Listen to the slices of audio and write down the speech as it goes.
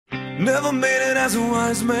Never made it as a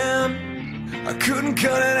wise man, I couldn't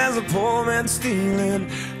cut it as a poor man stealing.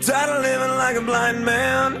 Tired of living like a blind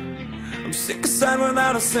man, I'm sick aside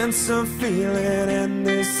without a sense of feeling. And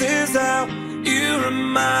this is how you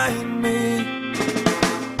remind me.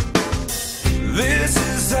 This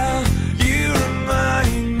is how you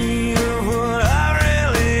remind me of what I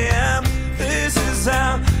really am. This is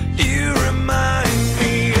how you remind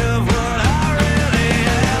me of what I really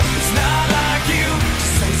am. It's not like you to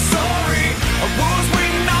say sorry, I was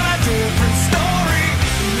waiting on a different story.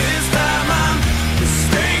 And this time I'm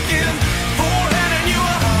mistaken for handing you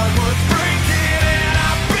a heart worth breaking. And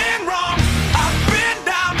I've been wrong, I've been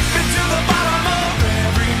down, been to the bottom of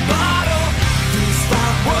every bottle. These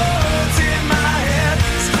five words in my head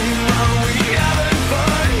scream while we haven't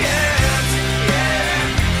fun yet. Yeah,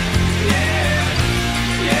 yeah,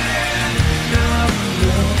 yeah, no,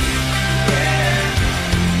 no. Yeah,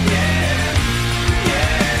 yeah,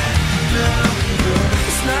 yeah, no, no.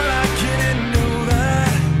 It's not like you didn't know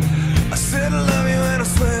that I said I love you and I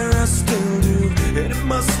swear I still do. And it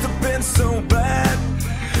must have been so bad,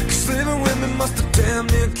 'cause living with me must have damn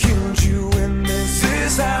near killed